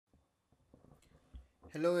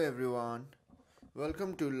Hello everyone,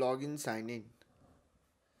 welcome to Login Sign In.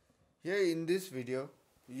 Here in this video,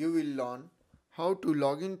 you will learn how to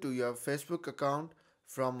log into your Facebook account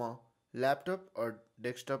from a laptop or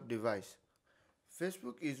desktop device.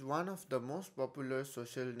 Facebook is one of the most popular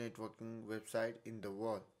social networking websites in the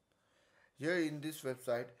world. Here in this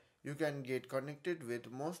website, you can get connected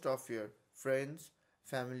with most of your friends,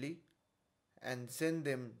 family, and send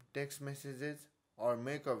them text messages or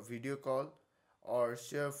make a video call or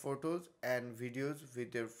share photos and videos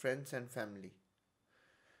with your friends and family.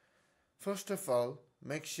 First of all,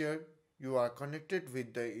 make sure you are connected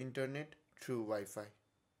with the internet through Wi-Fi.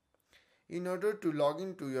 In order to log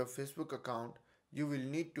into your Facebook account, you will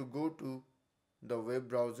need to go to the web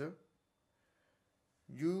browser.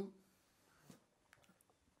 You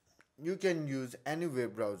can use any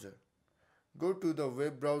web browser. Go to the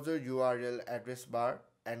web browser URL address bar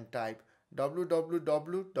and type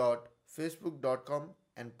www.facebook.com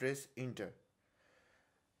and press enter.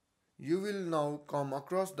 You will now come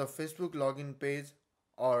across the Facebook login page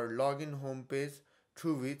or login home page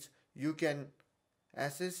through which you can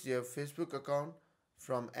access your Facebook account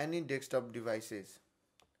from any desktop devices.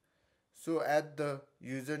 So at the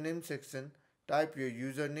username section, type your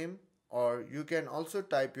username, or you can also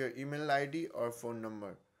type your email ID or phone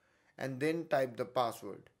number and then type the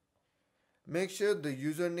password. Make sure the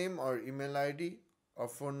username or email ID or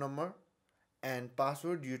phone number and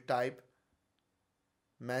password you type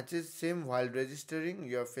matches same while registering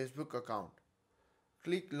your Facebook account.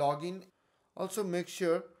 Click login. Also make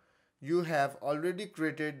sure you have already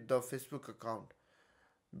created the Facebook account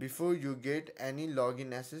before you get any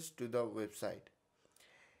login access to the website.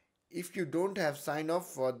 If you don't have sign up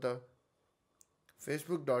for the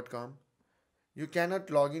facebook.com, you cannot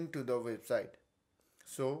log into the website.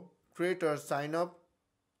 So create or sign up.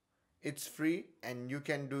 It's free and you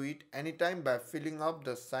can do it anytime by filling up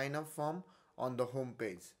the sign up form on the home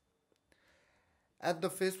page. At the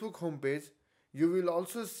Facebook homepage, you will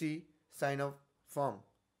also see sign up form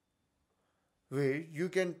where you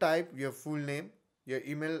can type your full name, your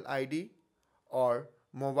email ID or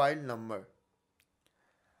mobile number.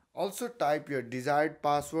 Also type your desired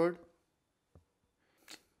password.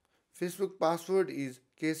 Facebook password is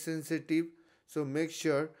case sensitive, so make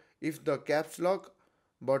sure if the caps lock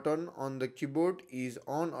button on the keyboard is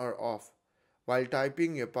on or off while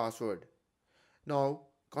typing your password. Now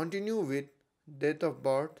continue with date of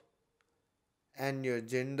birth and your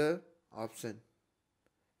gender option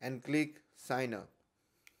and click sign up.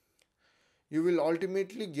 You will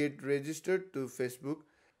ultimately get registered to Facebook,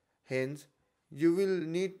 hence you will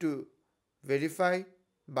need to verify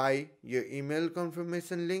by your email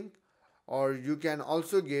confirmation link, or you can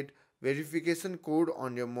also get verification code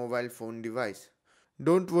on your mobile phone device.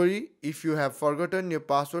 Don't worry if you have forgotten your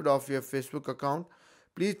password of your Facebook account.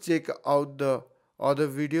 Please check out the other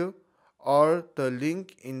video or the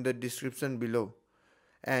link in the description below.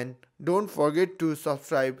 And don't forget to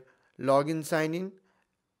subscribe, login, sign in.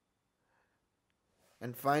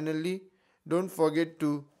 And finally, don't forget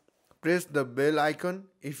to press the bell icon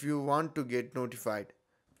if you want to get notified.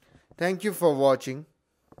 Thank you for watching.